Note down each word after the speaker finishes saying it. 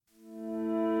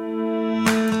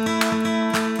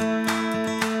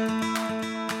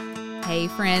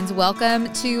friends.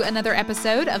 Welcome to another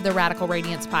episode of the Radical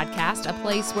Radiance Podcast, a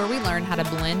place where we learn how to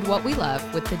blend what we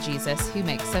love with the Jesus who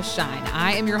makes us shine.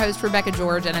 I am your host, Rebecca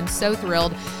George, and I'm so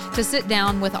thrilled to sit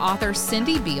down with author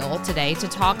Cindy Beale today to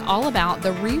talk all about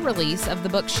the re-release of the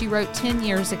book she wrote 10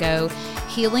 years ago,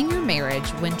 Healing Your Marriage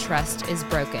When Trust is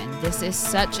Broken. This is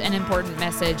such an important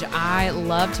message. I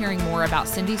loved hearing more about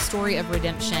Cindy's story of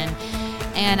redemption.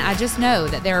 And I just know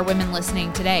that there are women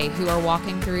listening today who are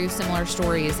walking through similar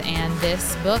stories, and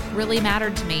this book really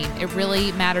mattered to me. It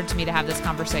really mattered to me to have this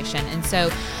conversation. And so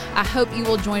I hope you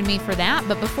will join me for that.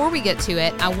 But before we get to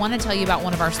it, I want to tell you about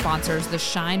one of our sponsors, the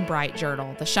Shine Bright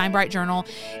Journal. The Shine Bright Journal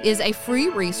is a free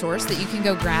resource that you can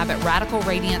go grab at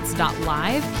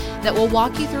radicalradiance.live that will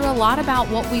walk you through a lot about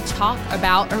what we talk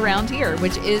about around here,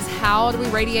 which is how do we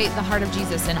radiate the heart of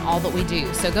Jesus in all that we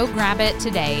do. So go grab it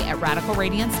today at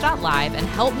radicalradiance.live and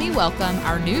help me welcome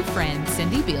our new friend,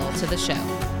 Cindy Beale, to the show.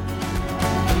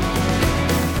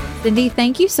 Cindy,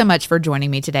 thank you so much for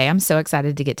joining me today. I'm so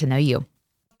excited to get to know you.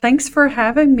 Thanks for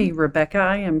having me, Rebecca.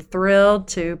 I am thrilled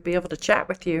to be able to chat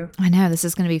with you. I know, this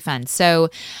is going to be fun. So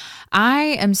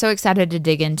I am so excited to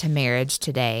dig into marriage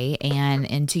today and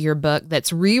into your book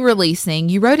that's re-releasing.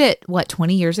 You wrote it,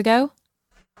 20 years ago?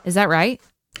 Is that right?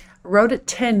 Wrote it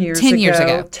 10 years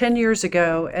ago. 10 years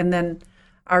ago, and then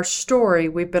our story,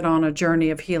 we've been on a journey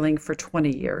of healing for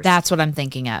 20 years. That's what I'm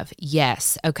thinking of.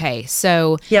 Yes. Okay.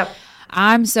 So yep.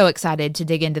 I'm so excited to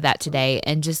dig into that today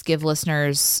and just give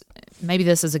listeners, maybe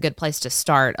this is a good place to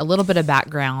start, a little bit of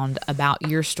background about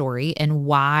your story and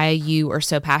why you are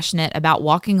so passionate about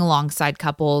walking alongside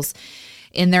couples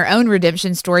in their own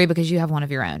redemption story, because you have one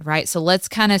of your own, right? So let's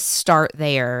kind of start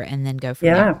there and then go from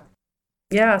there.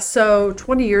 Yeah, so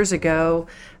 20 years ago,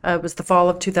 it was the fall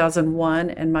of 2001,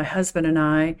 and my husband and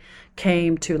I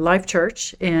came to Life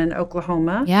Church in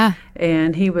Oklahoma. Yeah.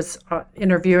 And he was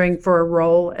interviewing for a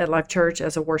role at Life Church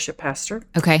as a worship pastor.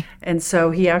 Okay. And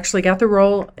so he actually got the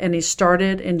role, and he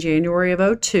started in January of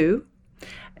 2002.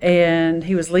 And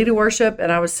he was leading worship,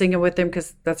 and I was singing with him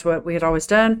because that's what we had always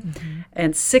done. Mm-hmm.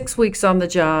 And 6 weeks on the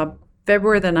job,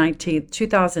 February the 19th,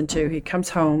 2002, he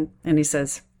comes home and he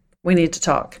says, "We need to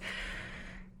talk."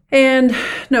 And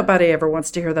nobody ever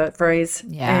wants to hear that phrase.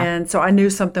 Yeah. And so I knew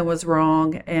something was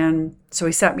wrong. And so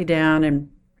he sat me down and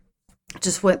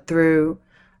just went through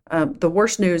the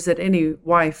worst news that any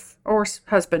wife or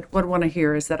husband would want to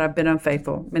hear is that I've been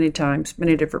unfaithful many times,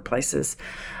 many different places.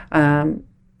 I've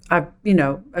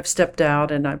stepped out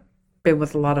and I've been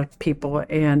with a lot of people,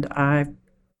 and I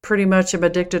pretty much am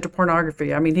addicted to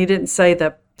pornography. I mean, he didn't say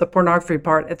the pornography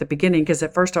part at the beginning, because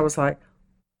at first I was like,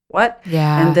 what?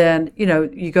 Yeah. And then,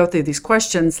 you go through these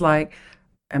questions like,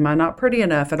 am I not pretty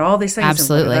enough? And all these things.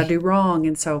 Absolutely. And what did I do wrong?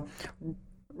 And so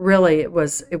really it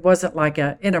wasn't like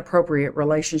an inappropriate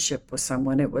relationship with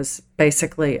someone. It was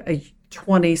basically a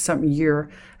 20-something year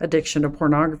addiction to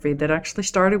pornography that actually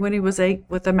started when he was 8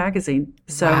 with a magazine.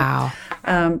 So, wow.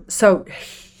 So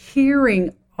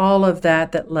hearing all of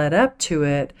that led up to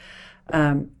it,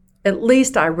 at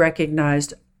least I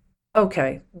recognized,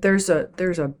 okay, there's a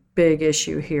big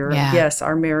issue here. Yeah. Yes,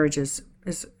 our marriage is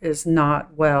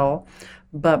not well,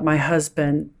 but my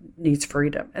husband needs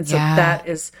freedom. And so that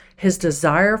is his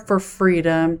desire for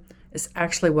freedom is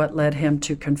actually what led him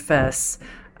to confess,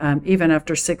 even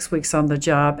after 6 weeks on the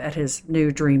job at his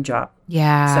new dream job.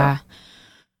 Yeah. So,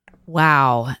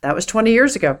 wow. That was 20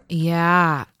 years ago.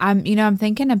 Yeah. I'm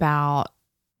thinking about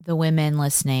the women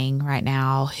listening right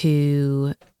now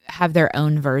who have their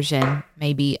own version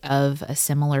maybe of a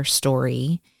similar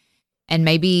story. And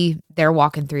maybe they're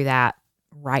walking through that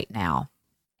right now.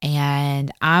 And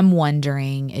I'm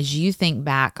wondering, as you think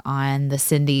back on the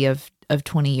Cindy of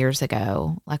 20 years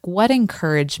ago, like what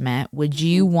encouragement would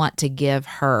you want to give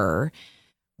her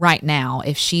right now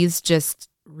if she's just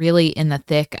really in the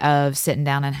thick of sitting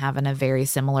down and having a very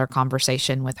similar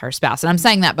conversation with her spouse? And I'm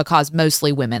saying that because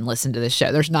mostly women listen to this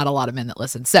show. There's not a lot of men that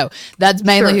listen. So that's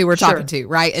mainly who we're talking to,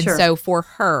 right? And so for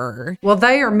her... Well,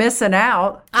 they are missing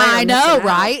out. I know,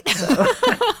 right?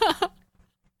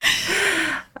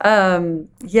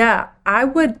 Yeah, I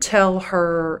would tell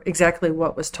her exactly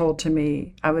what was told to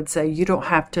me. I would say, you don't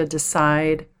have to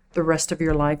decide the rest of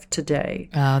your life today.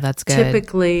 Oh, that's good.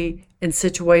 Typically in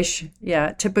situations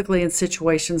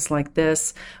like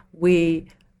this, we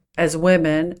as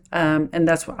women, and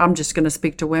that's what I'm just going to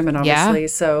speak to women, obviously. Yeah.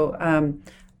 So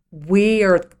we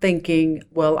are thinking,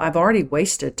 well, I've already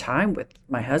wasted time with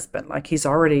my husband. Like, he's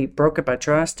already broken my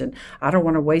trust, and I don't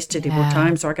want to waste any more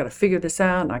time. So I got to figure this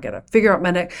out, and I got to figure out my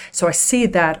next. So I see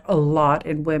that a lot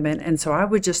in women. And so I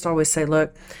would just always say,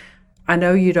 look, I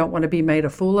know you don't want to be made a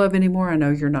fool of anymore. I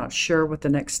know you're not sure what the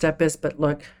next step is, but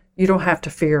look, you don't have to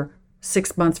fear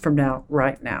 6 months from now,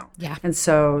 right now. Yeah. And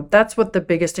so that's what the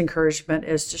biggest encouragement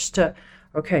is, just to,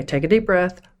 okay, take a deep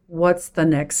breath. What's the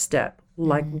next step?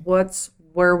 Like,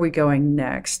 where are we going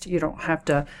next? You don't have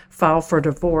to file for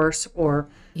divorce or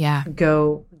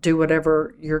go do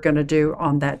whatever you're going to do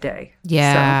on that day.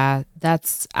 Yeah, so.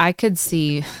 I could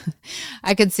see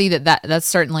that's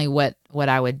certainly what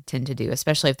I would tend to do,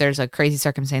 especially if there's a crazy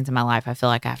circumstance in my life. I feel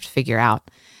like I have to figure out,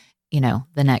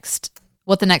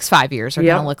 what the next 5 years are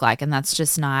going to look like. And that's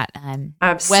just not,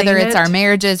 whether it's our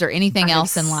marriages or anything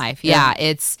else in life. Yeah.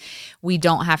 We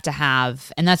don't have to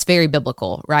have, and that's very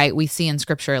biblical, right? We see in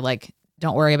scripture, like,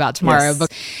 don't worry about tomorrow. Yes.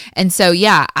 And so,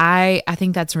 I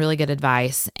think that's really good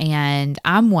advice. And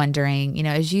I'm wondering,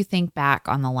 as you think back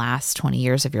on the last 20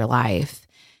 years of your life,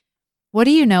 what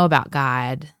do you know about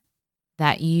God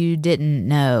that you didn't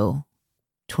know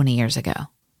 20 years ago?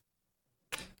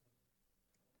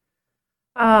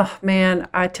 Oh, man,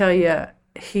 I tell you,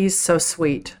 he's so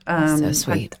sweet. So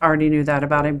sweet. I already knew that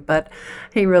about him, but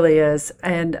he really is.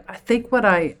 And I think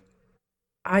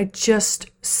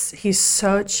he's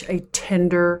such a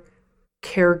tender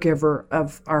caregiver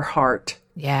of our heart.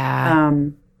 Yeah.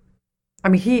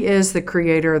 He is the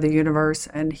creator of the universe,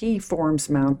 and he forms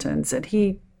mountains, and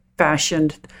he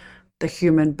fashioned the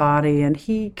human body, and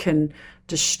he can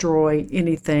destroy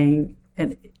anything,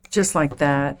 and just like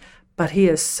that. But he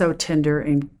is so tender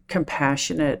and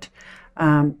compassionate.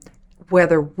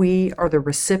 Whether we are the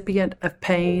recipient of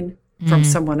pain from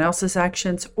someone else's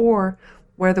actions, or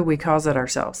whether we cause it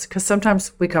ourselves, because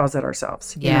sometimes we cause it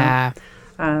ourselves. Yeah.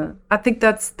 I think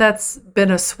that's been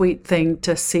a sweet thing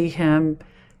to see him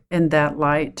in that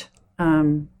light,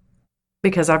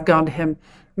 because I've gone to him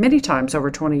many times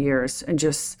over 20 years and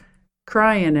just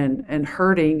crying and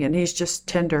hurting, and he's just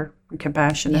tender and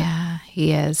compassionate. Yeah,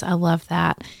 he is. I love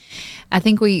that. I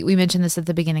think we mentioned this at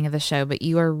the beginning of the show, but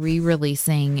you are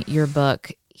re-releasing your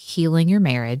book, Healing Your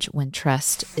Marriage When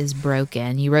Trust is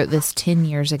Broken. You wrote this 10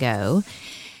 years ago.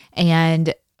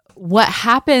 And what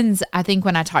happens, I think,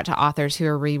 when I talk to authors who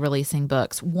are re-releasing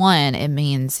books, one, it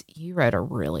means you wrote a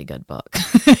really good book.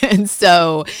 And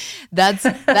so that's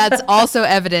also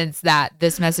evidence that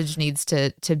this message needs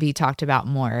to be talked about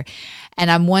more. And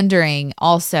I'm wondering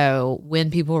also,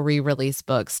 when people re-release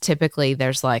books, typically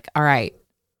there's like, all right,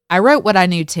 I wrote what I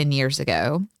knew 10 years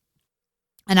ago,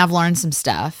 and I've learned some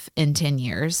stuff in 10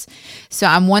 years. So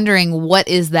I'm wondering, what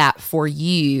is that for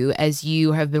you as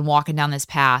you have been walking down this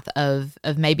path of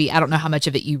maybe, I don't know how much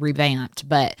of it you revamped,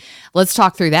 but let's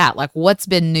talk through that. Like, what's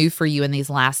been new for you in these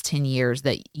last 10 years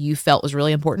that you felt was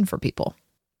really important for people?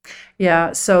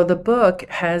 Yeah, so the book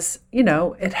has,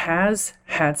 it has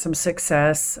had some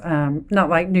success, not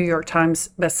like New York Times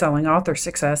bestselling author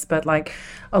success, but like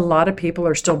a lot of people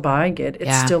are still buying it.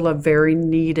 It's still a very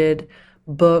needed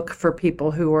book for people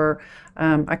who are,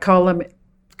 I call them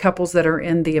couples that are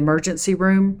in the emergency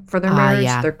room for their marriage.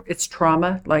 Yeah. It's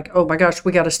trauma, like, oh my gosh,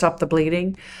 we got to stop the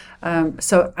bleeding.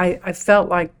 So I felt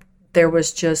like there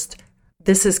was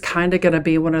this is kind of going to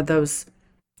be one of those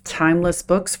timeless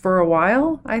books for a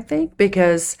while, I think,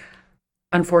 because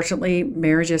unfortunately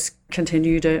marriages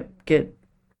continue to get,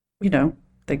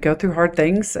 they go through hard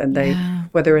things, and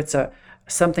whether it's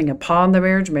something upon the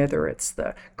marriage, whether it's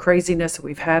the craziness that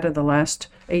we've had in the last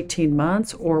 18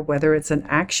 months, or whether it's an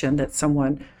action that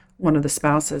one of the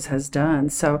spouses has done.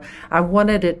 So I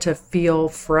wanted it to feel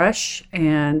fresh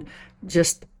and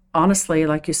just honestly,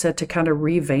 like you said, to kind of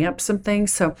revamp some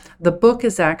things. So the book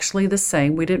is actually the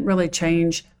same. We didn't really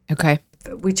change. Okay.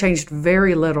 We changed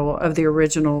very little of the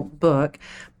original book.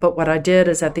 But what I did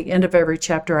is, at the end of every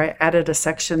chapter, I added a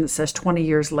section that says 20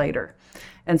 years later.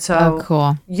 And so,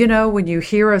 cool. When you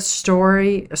hear a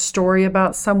story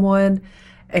about someone,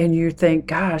 and you think,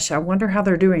 gosh, I wonder how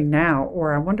they're doing now,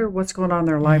 or I wonder what's going on in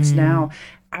their lives now.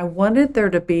 I wanted there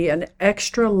to be an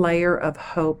extra layer of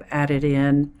hope added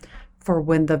in for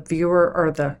when the viewer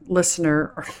or the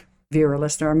listener,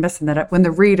 I'm messing that up, when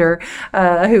the reader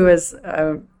who is,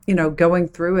 going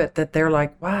through it, that they're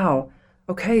like, wow,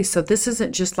 okay, so this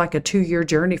isn't just like a 2-year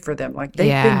journey for them. Like,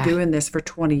 they've been doing this for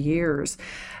 20 years.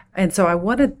 And so I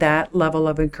wanted that level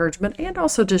of encouragement, and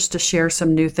also just to share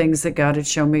some new things that God had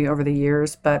shown me over the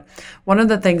years. But one of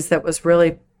the things that was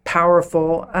really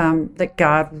powerful, that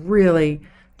God really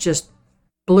just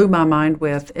blew my mind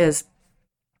with, is,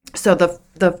 so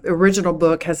the original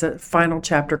book has a final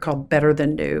chapter called Better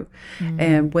Than New.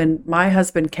 And when my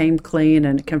husband came clean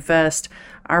and confessed,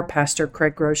 our pastor,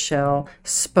 Craig Rochelle,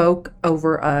 spoke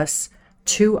over us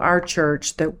to our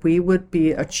church that we would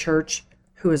be a church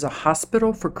who is a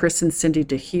hospital for Chris and Cindy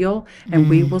to heal, and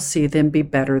we will see them be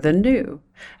better than new.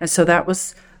 And so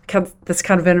that's kind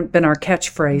of been our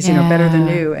catchphrase, better than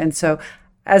new. And so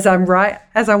as I'm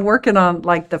working on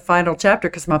like the final chapter,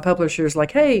 because my publisher is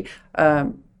like, hey,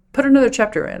 put another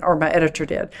chapter in, or my editor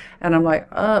did. And I'm like,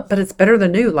 but it's better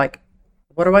than new. Like,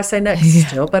 what do I say next? Yeah.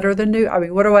 Still better than new. I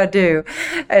mean, what do I do?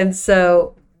 And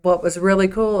so what was really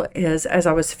cool is as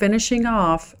I was finishing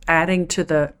off, adding to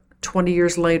the 20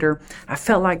 years later, I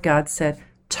felt like God said,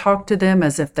 talk to them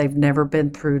as if they've never been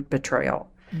through betrayal.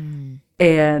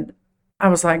 And I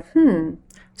was like,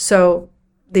 So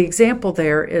the example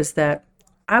there is that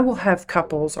I will have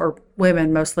couples, or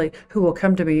women mostly, who will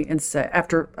come to me and say,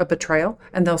 after a betrayal,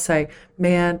 and they'll say,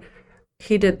 man,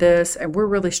 he did this and we're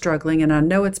really struggling, and I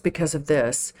know it's because of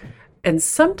this. And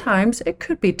sometimes it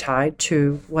could be tied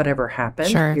to whatever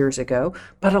happened years ago,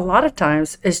 but a lot of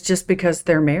times it's just because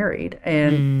they're married,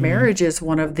 and marriage is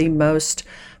one of the most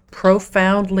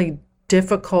profoundly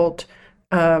difficult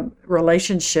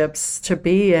relationships to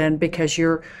be in, because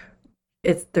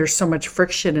there's so much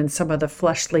friction in some of the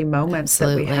fleshly moments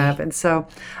that we have. And so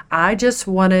I just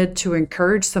wanted to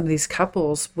encourage some of these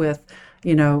couples with,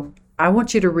 I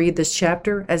want you to read this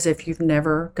chapter as if you've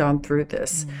never gone through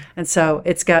this. And so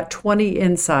it's got 20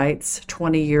 insights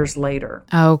 20 years later.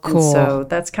 Oh, cool. And so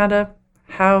that's kind of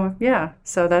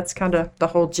so that's kind of the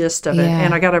whole gist of it.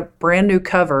 And I got a brand new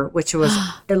cover, which it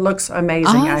looks amazing,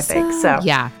 awesome. I think. So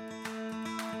yeah.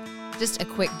 Just a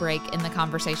quick break in the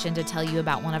conversation to tell you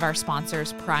about one of our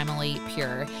sponsors, Primally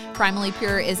Pure. Primally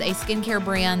Pure is a skincare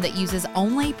brand that uses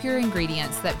only pure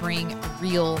ingredients that bring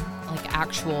real,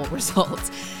 actual results.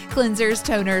 Cleansers,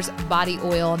 toners, body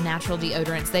oil, natural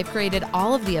deodorants. They've created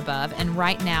all of the above, and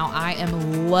right now I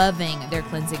am loving their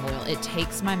cleansing oil. It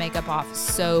takes my makeup off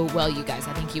so well, you guys.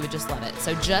 I think you would just love it.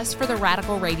 So just for the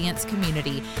Radical Radiance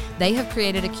community, they have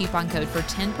created a coupon code for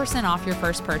 10% off your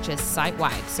first purchase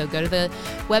site-wide. So go to the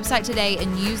website today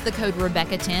and use the code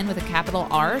Rebecca10 with a capital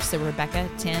R, so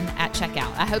Rebecca10 at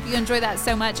checkout. I hope you enjoy that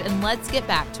so much, and let's get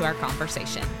back to our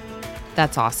conversation.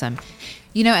 That's awesome.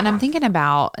 And I'm thinking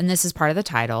about, and this is part of the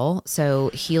title,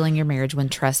 so healing your marriage when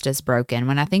trust is broken.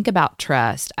 When I think about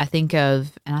trust, I think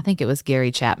of, and I think it was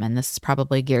Gary Chapman. This is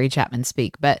probably Gary Chapman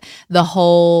speak, but the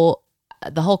whole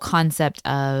concept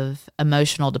of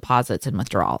emotional deposits and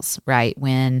withdrawals, right?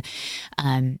 When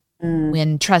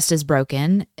trust is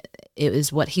broken, it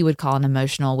is what he would call an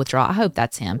emotional withdrawal. I hope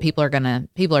that's him. People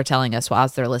are telling us while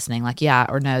they're listening, like, yeah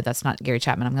or no, that's not Gary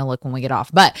Chapman. I'm going to look when we get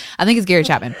off, but I think it's Gary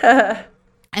Chapman.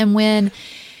 And when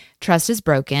trust is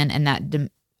broken and that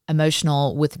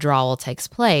emotional withdrawal takes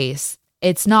place,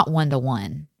 it's not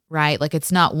one-to-one, right? Like,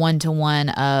 it's not one-to-one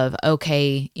of,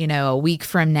 okay, a week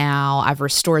from now, I've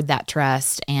restored that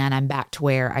trust and I'm back to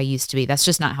where I used to be. That's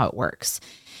just not how it works.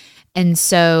 And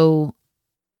so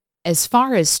as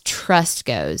far as trust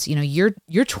goes,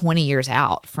 you're 20 years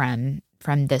out from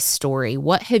this story.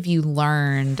 What have you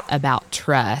learned about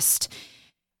trust?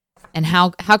 And how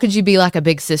could you be like a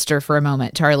big sister for a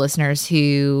moment to our listeners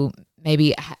who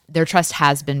maybe their trust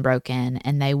has been broken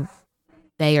and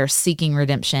they are seeking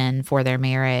redemption for their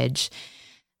marriage?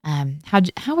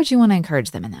 How would you want to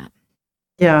encourage them in that?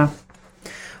 Yeah.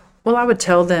 Well, I would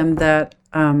tell them that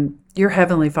your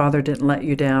Heavenly Father didn't let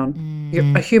you down.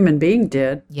 A human being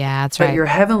did. Yeah, that's right. But your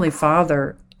Heavenly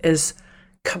Father is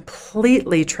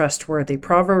completely trustworthy.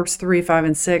 Proverbs 3, 5,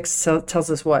 and 6 tells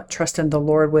us what? Trust in the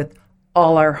Lord with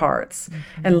all our hearts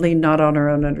and lean not on our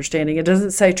own understanding. It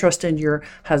doesn't say trust in your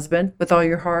husband with all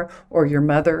your heart, or your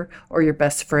mother, or your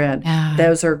best friend.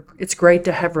 It's great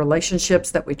to have relationships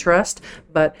that we trust,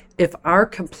 but if our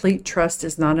complete trust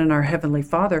is not in our Heavenly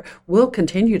Father, we'll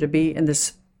continue to be in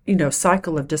this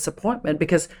cycle of disappointment,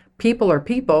 because people are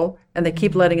people and they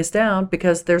keep letting us down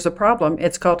because there's a problem.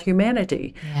 It's called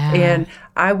humanity. Yeah. And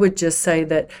I would just say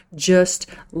that just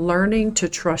learning to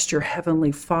trust your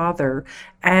Heavenly Father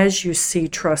as you see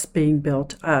trust being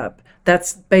built up.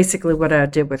 That's basically what I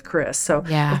did with Chris. So,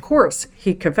 Of course,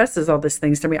 he confesses all these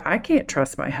things to me. I can't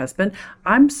trust my husband.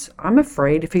 I'm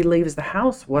afraid if he leaves the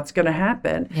house, what's going to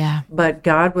happen? Yeah. But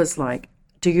God was like,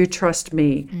 do you trust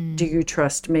me? Do you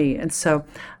trust me? And so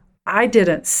I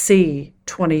didn't see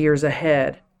 20 years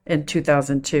ahead in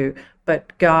 2002,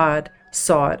 but God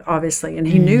saw it, obviously. And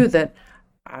he knew that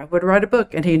I would write a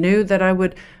book, and he knew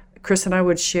that Chris and I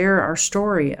would share our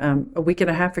story. A week and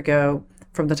a half ago,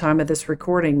 from the time of this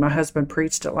recording, my husband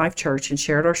preached at Life Church and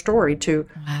shared our story to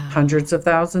hundreds of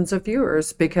thousands of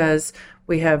viewers, because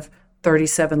we have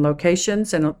 37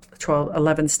 locations in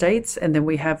 11 states, and then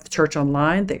we have Church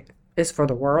Online that is for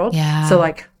the world. Yeah.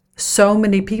 So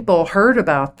many people heard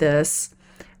about this,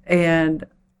 and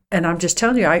I'm just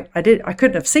telling you, I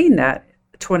couldn't have seen that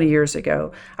 20 years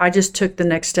ago. I just took the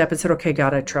next step and said, okay,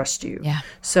 God, I trust you. Yeah.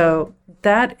 So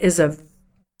that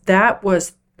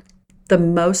was the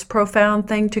most profound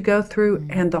thing to go through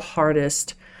and the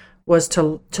hardest was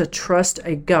to trust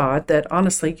a God that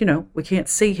honestly, we can't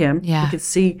see him. Yeah. We can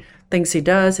see things he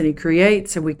does and he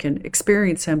creates and we can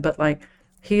experience him, but like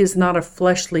he is not a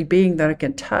fleshly being that I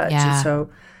can touch. Yeah. And so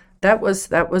that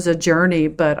was a journey,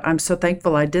 but I'm so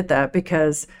thankful I did that,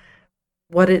 because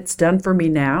what it's done for me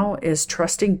now is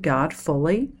trusting God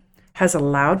fully has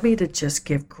allowed me to just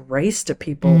give grace to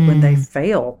people when they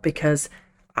fail, because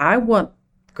I want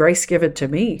grace given to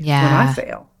me when I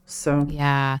fail. So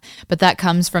yeah, but that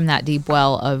comes from that deep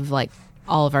well of like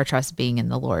all of our trust being in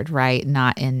the Lord, right?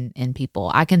 Not in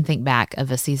people. I can think back of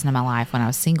a season of my life when I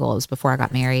was single. It was before I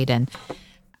got married, and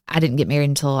I didn't get married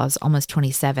until I was almost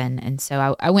 27. And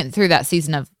so I went through that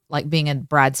season of like being a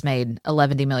bridesmaid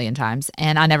 11 million times,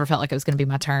 and I never felt like it was going to be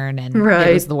my turn, and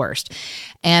it was the worst.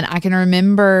 And I can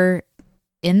remember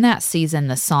in that season,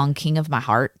 the song "King of My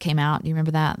Heart" came out. Do you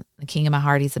remember that? The King of My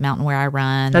Heart, he's the mountain where I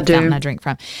run, the fountain I drink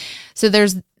from. So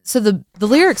the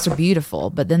lyrics are beautiful,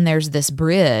 but then there's this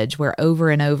bridge where over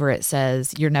and over it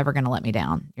says, "You're never going to let me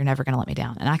down. You're never going to let me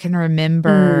down." And I can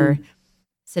remember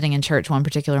sitting in church one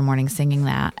particular morning singing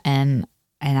that, and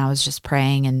I was just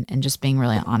praying and just being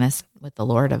really honest with the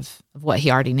Lord of what he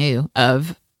already knew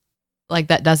of, like,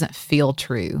 that doesn't feel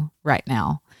true right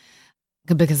now,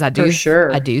 because I do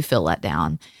feel let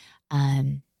down.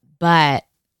 But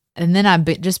then I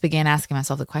just began asking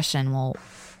myself the question, well,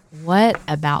 what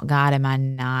about God am I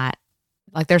not,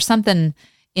 like, there's something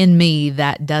in me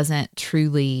that doesn't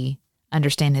truly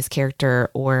understand his character,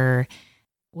 or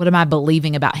what am I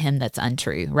believing about him that's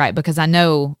untrue, right? Because I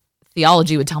know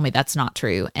theology would tell me that's not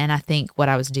true. And I think what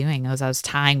I was doing was I was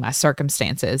tying my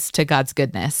circumstances to God's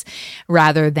goodness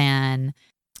rather than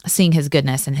seeing his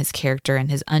goodness and his character and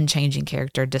his unchanging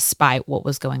character despite what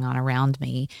was going on around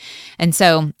me. And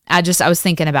so I was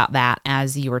thinking about that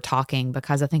as you were talking,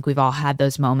 because I think we've all had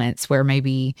those moments where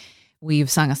maybe we've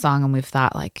sung a song and we've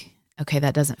thought like, okay,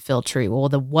 that doesn't feel true. Well,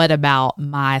 what about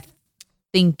my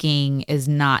thinking is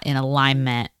not in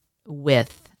alignment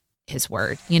with his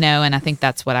word, and I think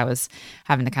that's what I was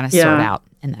having to kind of sort out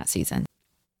in that season.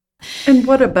 And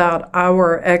what about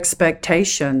our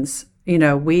expectations? You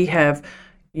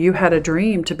had a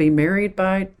dream to be married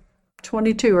by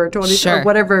 22 or 20 or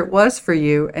whatever it was for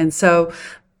you. And so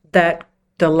that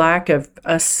the lack of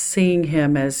us seeing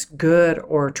him as good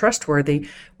or trustworthy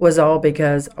was all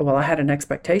because, well, I had an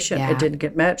expectation. It didn't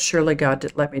get met. Surely God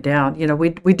didn't let me down.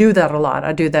 We do that a lot.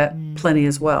 I do that plenty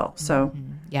as well. So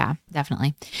yeah,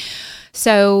 definitely.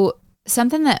 So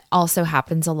something that also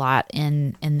happens a lot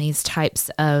in these types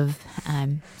of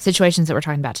situations that we're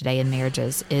talking about today in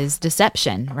marriages is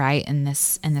deception, right? And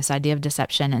this idea of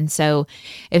deception. And so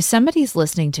if somebody's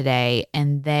listening today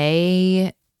and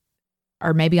they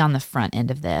are maybe on the front end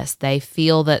of this, they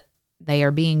feel that they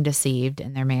are being deceived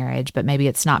in their marriage, but maybe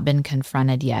it's not been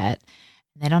confronted yet.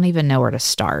 They don't even know where to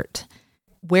start.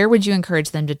 Where would you encourage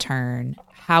them to turn?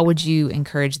 How would you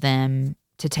encourage them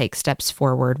to take steps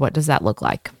forward? What does that look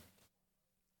like?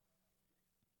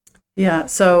 Yeah,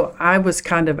 so I was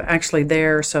kind of actually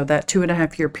there. So that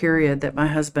 2.5-year period that my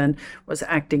husband was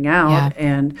acting out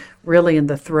and really in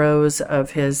the throes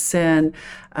of his sin,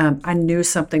 I knew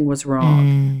something was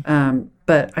wrong,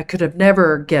 but I could have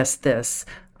never guessed this.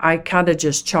 I kind of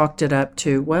just chalked it up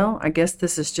to, well, I guess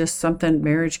this is just something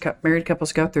married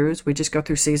couples go through. Is we just go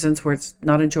through seasons where it's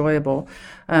not enjoyable,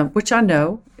 which I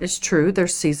know is true.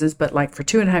 There's seasons, but like for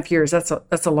 2.5 years, that's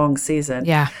a long season.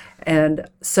 Yeah. And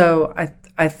so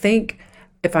I think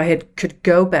if I could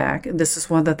go back, and this is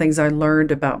one of the things I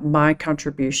learned about my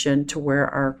contribution to where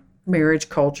our marriage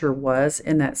culture was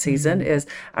in that season, is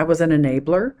I was an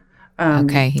enabler.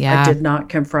 I did not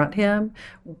confront him.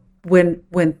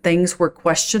 When things were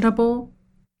questionable,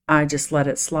 I just let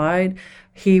it slide.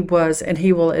 He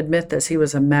will admit this, he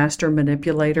was a master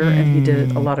manipulator, and he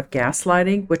did a lot of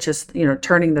gaslighting, which is,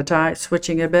 turning the tide,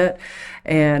 switching a bit.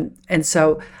 And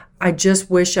so I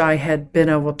just wish I had been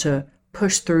able to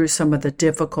push through some of the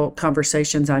difficult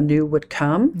conversations I knew would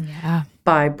come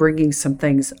by bringing some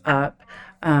things up.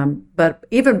 But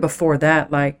even before that,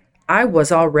 like, I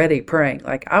was already praying,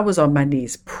 like I was on my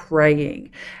knees praying.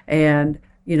 And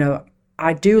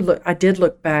I did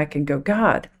look back and go,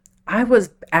 God, I was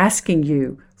asking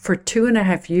you for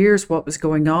 2.5 years what was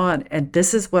going on, and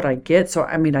this is what I get. So,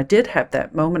 I mean, I did have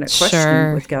that moment of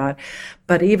questioning with God.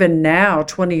 But even now,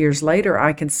 20 years later,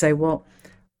 I can say, well,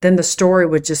 then the story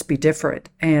would just be different.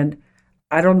 And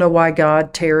I don't know why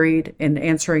God tarried in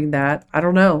answering that. I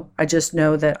don't know. I just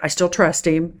know that I still trust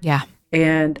him. Yeah.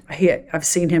 And I've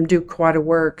seen him do quite a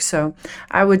work. So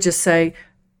I would just say,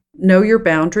 know your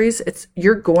boundaries.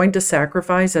 You're going to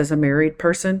sacrifice as a married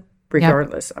person,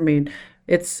 regardless. Yep. I mean,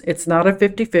 It's not a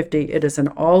 50-50. It is an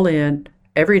all in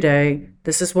every day.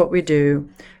 This is what we do.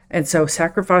 And so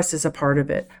sacrifice is a part of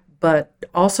it, but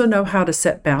also know how to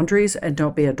set boundaries and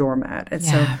don't be a doormat. And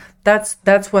so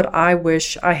that's what I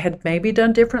wish I had maybe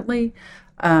done differently.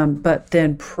 But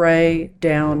then pray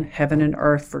down heaven and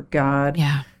earth for God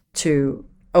to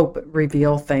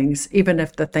reveal things, even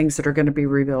if the things that are going to be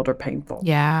revealed are painful.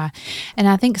 Yeah. And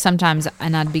I think sometimes,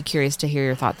 and I'd be curious to hear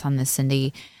your thoughts on this,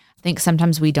 Cindy, I think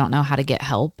sometimes we don't know how to get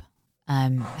help.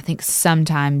 I think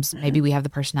sometimes maybe we have the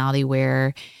personality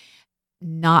where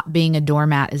not being a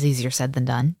doormat is easier said than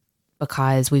done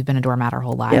because we've been a doormat our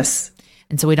whole lives. Yes.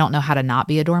 And so we don't know how to not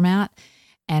be a doormat.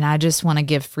 And I just want to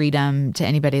give freedom to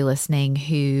anybody listening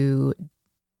who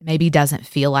maybe doesn't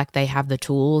feel like they have the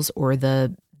tools or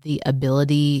the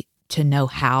ability to know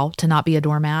how to not be a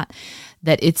doormat,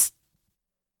 that it's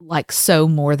like so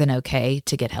more than okay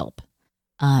to get help.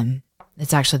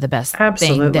 It's actually the best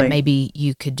thing that maybe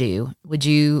you could do. Would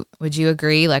you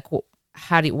agree? Like,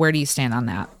 where do you stand on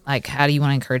that? Like, how do you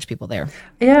want to encourage people there?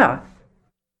 Yeah.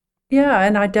 Yeah.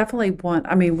 And I definitely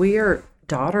we are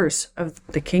daughters of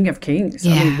the King of Kings.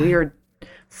 Yeah. I mean, we are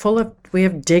we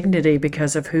have dignity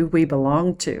because of who we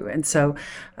belong to. And so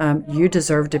you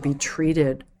deserve to be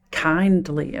treated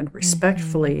kindly and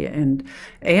respectfully and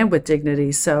with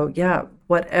dignity. So yeah,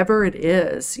 whatever it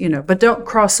is, but don't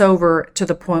cross over to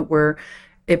the point where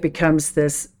it becomes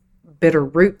this bitter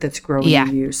root that's growing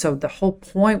in you. So the whole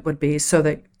point would be so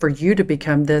that for you to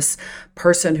become this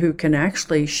person who can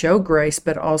actually show grace,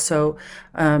 but also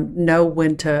know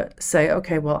when to say,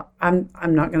 okay, well, I'm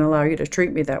not going to allow you to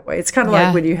treat me that way. It's kind of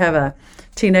like when you have a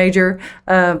teenager,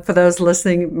 for those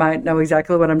listening might know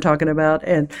exactly what I'm talking about.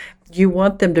 And you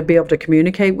want them to be able to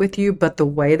communicate with you, but the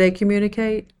way they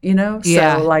communicate,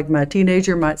 So like my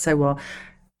teenager might say, well,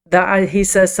 he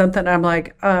says something, I'm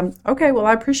like, okay, well,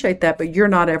 I appreciate that, but you're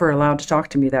not ever allowed to talk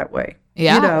to me that way.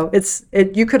 Yeah.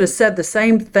 You could have said the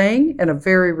same thing in a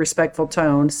very respectful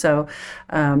tone. So,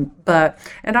 and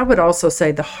I would also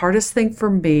say the hardest thing for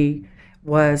me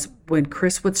was when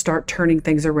Chris would start turning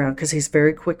things around, because he's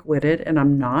very quick-witted and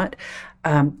I'm not.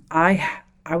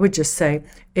 I would just say,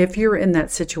 if you're in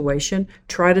that situation,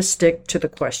 try to stick to the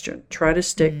question. Try to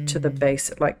stick to the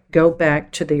basic, like go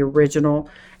back to the original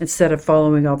instead of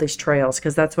following all these trails,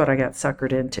 because that's what I got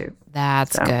suckered into.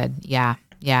 That's good. Yeah.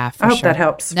 Yeah, I hope that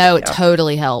helps. No, it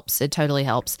totally helps. It totally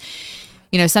helps.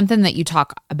 Something that you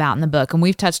talk about in the book, and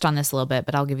we've touched on this a little bit,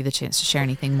 but I'll give you the chance to share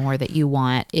anything more that you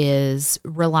want, is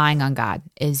relying on God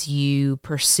as you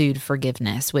pursued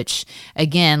forgiveness, which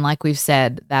again, like we've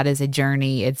said, that is a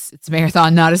journey. It's a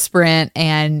marathon, not a sprint.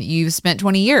 And you've spent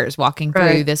 20 years walking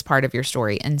through this part of your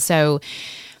story. And so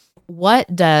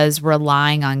what does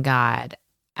relying on God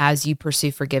as you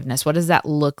pursue forgiveness, what does that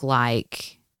look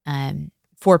like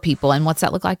for people? And what's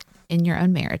that look like in your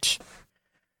own marriage?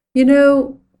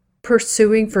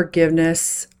 Pursuing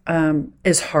forgiveness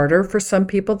is harder for some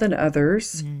people than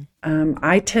others.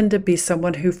 I tend to be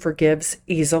someone who forgives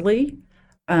easily.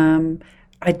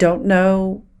 I don't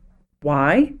know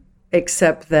why,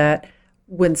 except that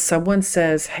when someone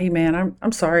says, hey man,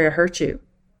 I'm sorry I hurt you.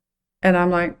 And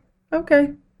I'm like,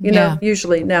 okay,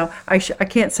 usually. Now I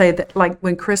can't say that, like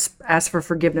when Chris asked for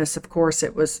forgiveness, of course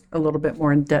it was a little bit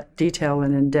more in detail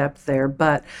and in depth there.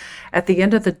 But at the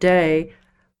end of the day,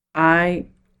 I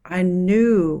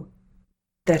knew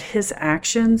that his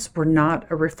actions were not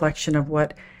a reflection of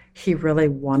what he really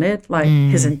wanted, like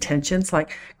his intentions.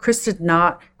 Like Chris did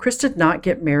not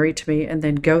get married to me and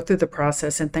then go through the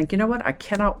process and think, you know what, I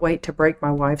cannot wait to break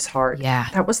my wife's heart. Yeah.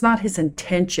 That was not his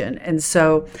intention. And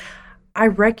so I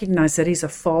recognize that he's a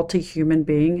faulty human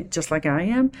being, just like I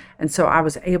am. And so I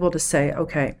was able to say,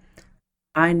 okay,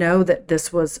 I know that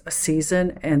this was a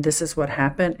season and this is what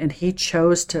happened. And he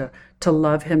chose to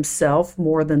love himself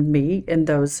more than me in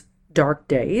those dark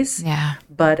days. Yeah.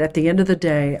 But at the end of the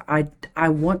day, I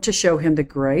want to show him the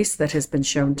grace that has been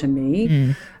shown to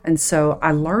me. And so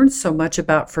I learned so much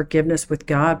about forgiveness with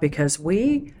God, because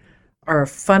we are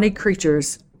funny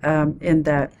creatures in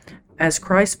that as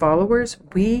Christ followers,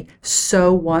 we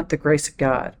so want the grace of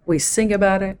God. We sing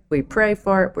about it. We pray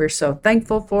for it. We're so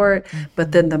thankful for it.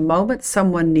 But then the moment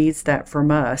someone needs that from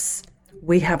us,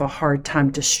 we have a hard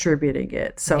time distributing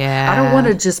it. So I don't want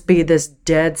to just be this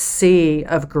Dead Sea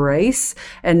of grace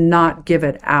and not give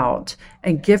it out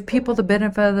and give people the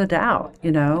benefit of the doubt,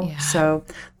 So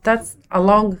that's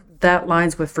along that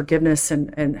lines with forgiveness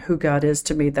and who God is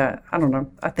to me. That, I don't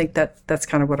know, I think that's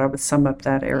kind of what I would sum up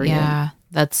that area. Yeah,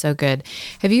 that's so good.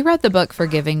 Have you read the book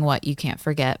Forgiving What You Can't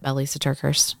Forget by Lisa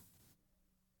TerKeurst?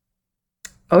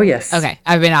 Oh, yes. Okay.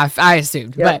 I mean, I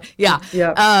assumed, but yeah.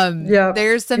 Yeah.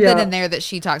 There's something in there that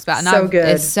she talks about. And good.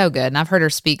 It's so good. And I've heard her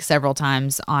speak several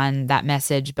times on that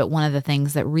message. But one of the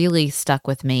things that really stuck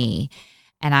with me,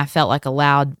 and I felt like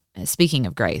speaking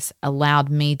of grace, allowed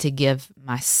me to give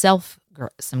myself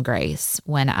some grace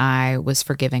when I was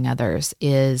forgiving others,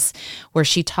 is where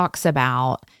she talks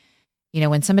about,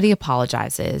 when somebody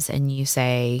apologizes and you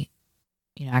say,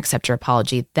 I accept your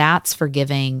apology, that's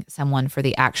forgiving someone for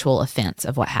the actual offense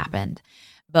of what happened.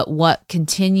 But what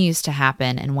continues to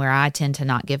happen, and where I tend to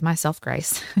not give myself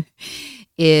grace,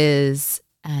 is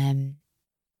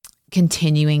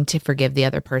continuing to forgive the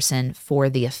other person for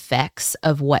the effects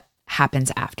of what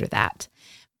happens after that,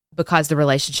 because the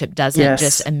relationship doesn't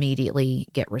just immediately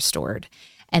get restored.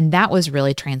 And that was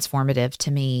really transformative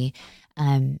to me,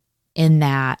 in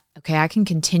that, okay, I can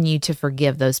continue to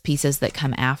forgive those pieces that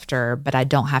come after, but I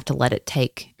don't have to let it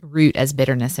take root as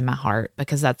bitterness in my heart,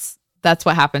 because that's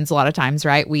what happens a lot of times,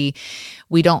 right? We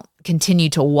don't continue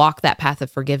to walk that path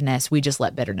of forgiveness. We just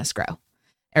let bitterness grow,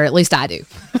 or at least I do.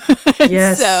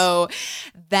 Yes. So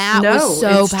that was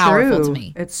so powerful true. to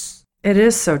me. It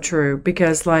is so true,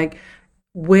 because like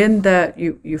when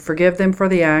you forgive them for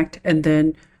the act, and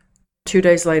then 2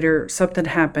 days later something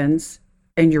happens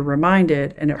and you're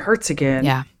reminded and it hurts again.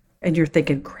 Yeah. And you're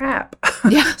thinking, crap.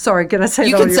 Yeah. Sorry, can I say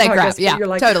you that? You can on say your crap. podcast? Yeah. You're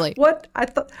like, totally. What? I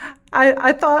thought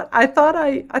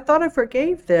I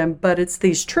forgave them, but it's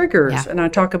these triggers. Yeah. And I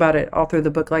talk about it all through the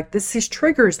book. Like these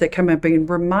triggers that come up and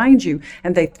remind you,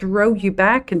 and they throw you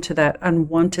back into that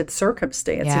unwanted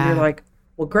circumstance. Yeah. And you're like,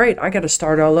 well, great, I got to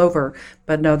start all over.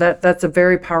 But no, that's a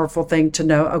very powerful thing to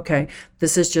know. Okay,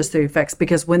 this is just the effects,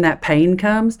 because when that pain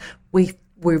comes, we've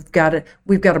got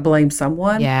to blame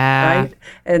someone. Yeah. Right.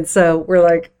 And so we're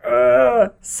like,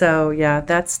 ugh. So yeah,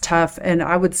 that's tough. And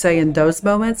I would say in those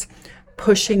moments,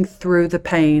 pushing through the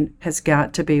pain has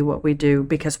got to be what we do,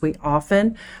 because we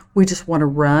just want to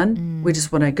run. We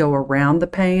just want to go around the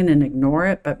pain and ignore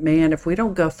it. But man, if we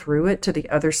don't go through it to the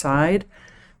other side,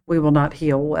 we will not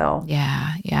heal well.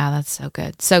 Yeah. That's so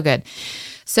good. So good.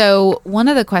 So one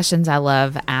of the questions I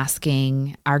love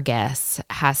asking our guests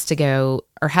has to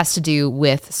do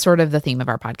with sort of the theme of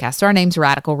our podcast. So our name's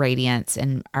Radical Radiance,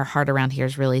 and our heart around here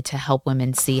is really to help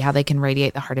women see how they can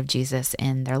radiate the heart of Jesus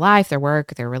in their life, their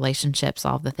work, their relationships,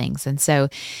 all of the things. And so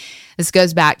this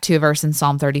goes back to a verse in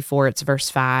Psalm 34. It's verse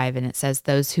 5, and it says,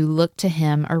 "Those who look to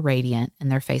him are radiant,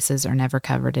 and their faces are never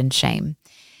covered in shame."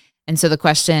 And so the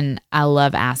question I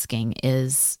love asking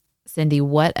is, Cindy,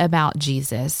 what about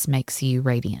Jesus makes you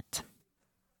radiant?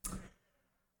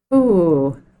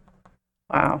 Ooh,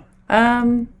 wow.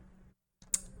 I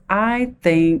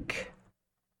think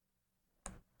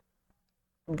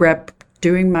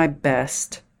doing my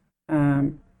best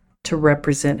to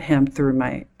represent him through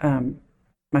my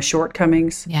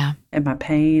shortcomings, and my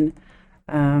pain.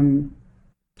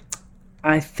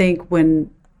 I think I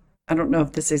don't know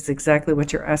if this is exactly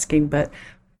what you're asking, but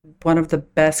one of the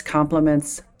best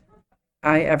compliments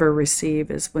I ever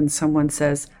receive is when someone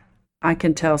says, "I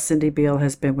can tell Cindy Beale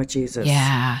has been with Jesus."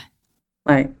 Yeah.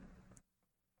 Like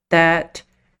that's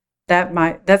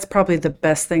probably the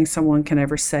best thing someone can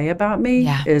ever say about me.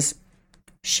 Yeah. Is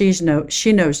she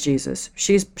knows Jesus.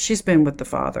 She's been with the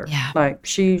Father. Yeah. Like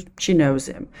she knows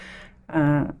him.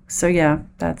 So yeah,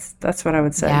 that's what I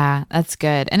would say. Yeah, that's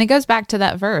good. And it goes back to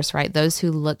that verse, right? Those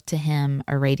who look to him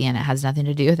are radiant. It has nothing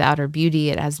to do with outer beauty.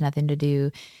 It has nothing to do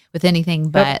with anything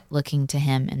but looking to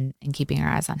him and keeping our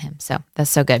eyes on him. So that's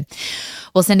so good.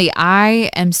 Well, Cindy, I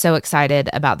am so excited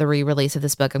about the re-release of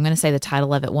this book. I'm going to say the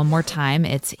title of it one more time.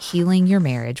 It's Healing Your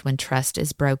Marriage When Trust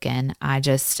is Broken. I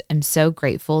just am so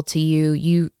grateful to you.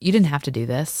 You didn't have to do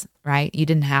this, right? You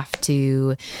didn't have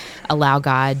to allow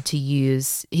God to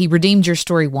he redeemed your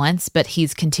story once, but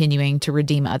he's continuing to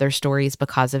redeem other stories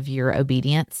because of your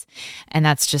obedience. And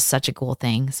that's just such a cool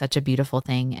thing, such a beautiful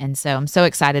thing. And so I'm so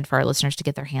excited for our listeners to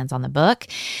get their hands on the book.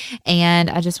 And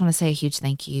I just want to say a huge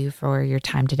thank you for your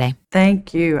time today.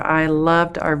 Thank you. I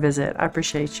loved our visit. I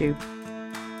appreciate you.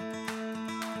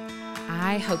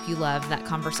 I hope you loved that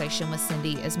conversation with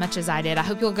Cindy as much as I did. I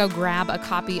hope you'll go grab a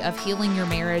copy of Healing Your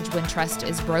Marriage When Trust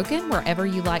is Broken, wherever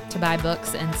you like to buy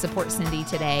books, and support Cindy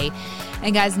today.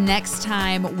 And guys, next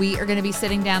time we are going to be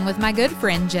sitting down with my good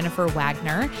friend, Jennifer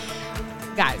Wagner.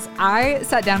 Guys, I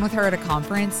sat down with her at a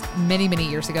conference many, many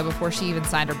years ago before she even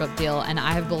signed her book deal, and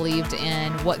I have believed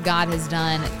in what God has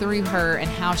done through her and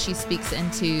how she speaks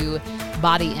into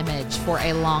body image for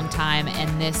a long time,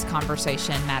 and this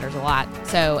conversation matters a lot.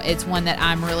 So it's one that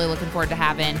I'm really looking forward to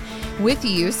having with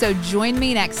you. So join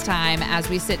me next time as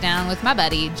we sit down with my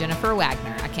buddy, Jennifer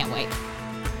Wagner. I can't wait.